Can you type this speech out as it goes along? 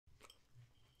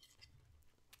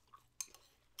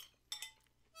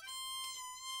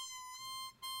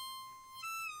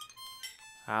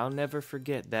I'll never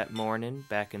forget that morning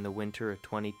back in the winter of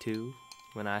 22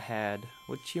 when I had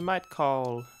what you might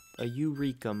call a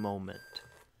eureka moment.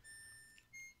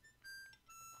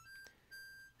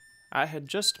 I had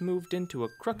just moved into a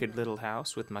crooked little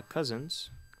house with my cousins.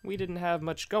 We didn't have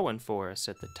much going for us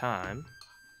at the time,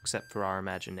 except for our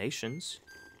imaginations.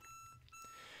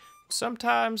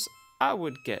 Sometimes I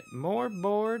would get more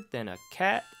bored than a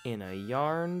cat in a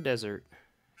yarn desert,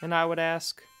 and I would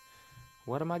ask,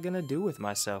 what am I going to do with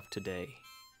myself today?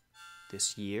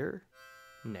 This year?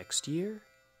 Next year?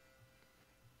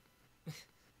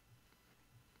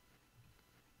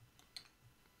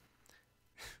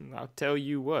 I'll tell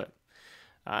you what,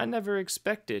 I never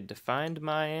expected to find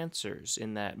my answers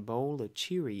in that bowl of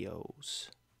Cheerios.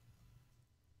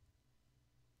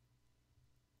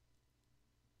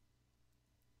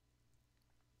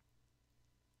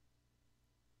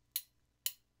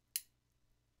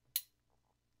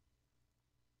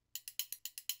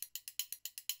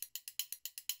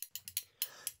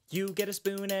 You get a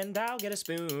spoon and I'll get a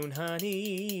spoon,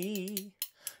 honey.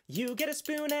 You get a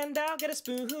spoon and I'll get a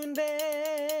spoon,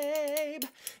 babe.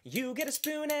 You get a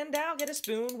spoon and I'll get a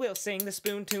spoon. We'll sing the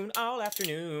spoon tune all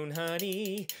afternoon,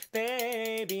 honey,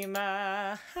 baby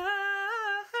mine.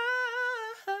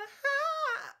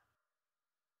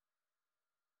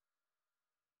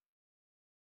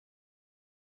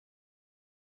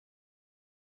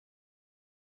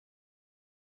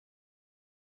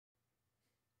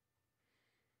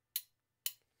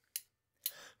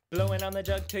 Blowing on the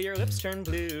jug till your lips turn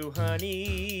blue,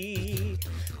 honey.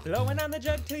 Blowing on the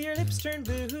jug till your lips turn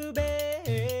blue,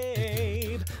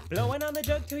 babe. Blowing on the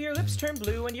jug till your lips turn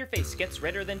blue and your face gets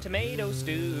redder than tomato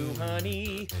stew,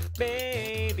 honey,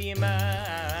 baby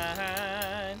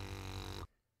mine.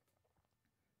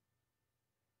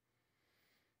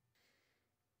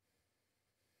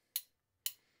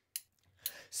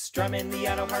 Strumming the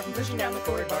Autoharp and pushing down the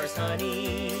chord bars,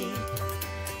 honey.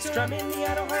 Strumming the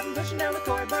Autoharp and pushing down the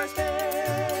chord bars,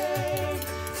 babe.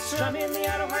 Strumming the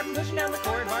Autoharp and pushing down the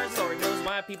chord bars. Lord knows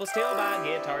why people still buy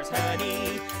guitars,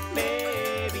 honey,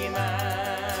 baby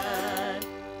mine.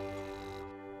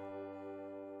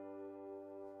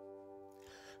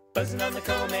 Buzzing on the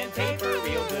comb and paper,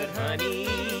 real good, honey.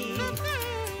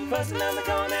 Buzzing on the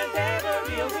comb and paper,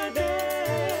 real good,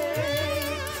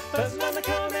 babe. Buzzing on the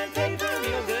comb and paper,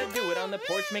 real good. Do it on the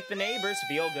porch, make the neighbors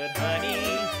feel good,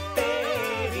 honey,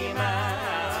 baby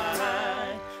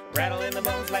mine. Rattle in the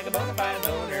bones like a bona fide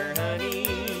boner, honey.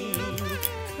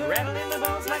 Rattle in the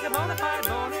bones like a bona fide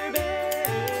boner,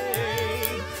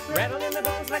 babe. Rattle in the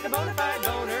bones like a bona fide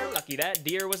boner. Lucky that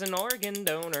deer was an organ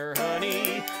donor,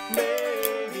 honey,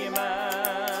 baby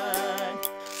mine.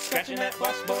 Scratching that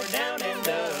washboard down and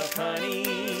up,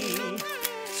 honey.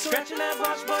 Scratching that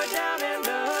washboard down and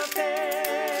up,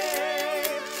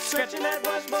 babe. Scratching that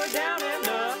washboard down and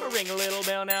up. Ring a little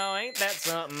bell now, ain't that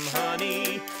something,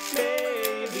 honey,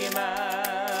 baby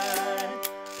mine.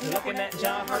 Looking at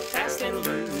jaw harp fast and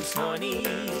loose, honey.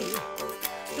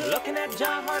 Looking at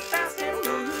jaw harp fast and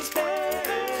loose,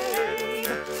 babe.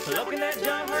 Looking at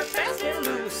jaw harp fast and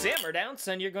loose. Simmer down,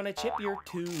 son, you're gonna chip your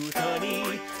tooth,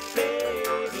 honey,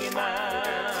 baby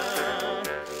mine.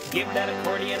 Give that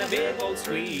accordion a big old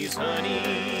squeeze,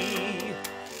 honey.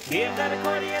 Give that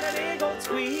accordion a big old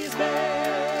squeeze,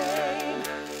 babe.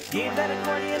 Give that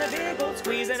accordion a big old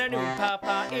squeeze and a new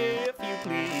papa, if you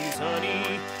please,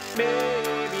 honey,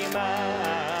 baby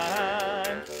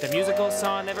mine. The musical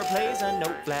saw never plays a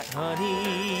note flat,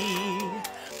 honey.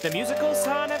 The musical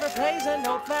saw never plays a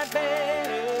note flat,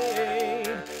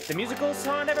 babe. The musical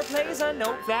saw never plays a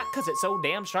note flat, 'cause it's so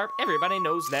damn sharp, everybody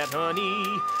knows that, honey,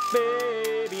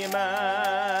 baby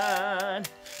mine.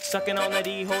 Sucking on the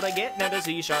D hole to get down to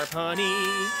C sharp,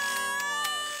 honey.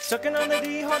 Sucking on the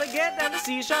D hole to get down to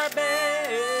C sharp,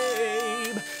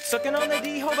 babe. Sucking on the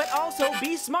D hole, but also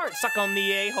be smart. Suck on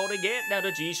the A hole to get down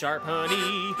to G sharp,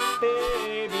 honey,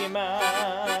 baby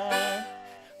mine.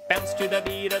 Bounce to the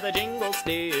beat of the jingle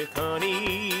stick,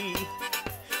 honey.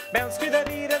 Bounce to the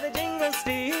beat of the jingle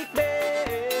stick,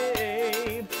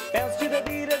 babe. Bounce to the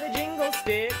beat of the jingle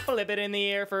stick. Flip it in the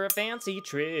air for a fancy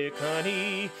trick,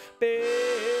 honey,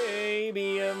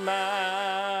 baby of mine.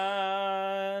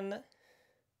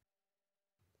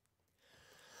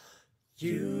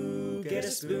 You get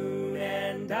a spoon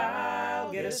and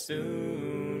I'll get a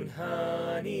spoon,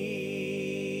 honey.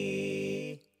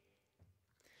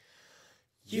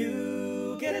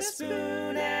 You get a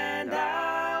spoon and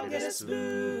I'll get a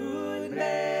spoon,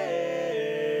 babe.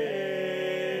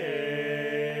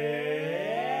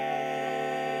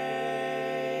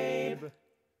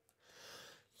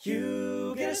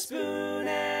 You get a spoon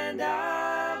and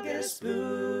I'll get a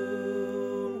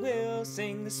spoon. We'll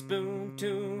sing the the spoon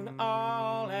tune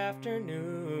all afternoon.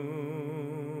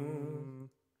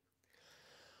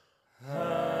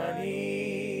 Honey.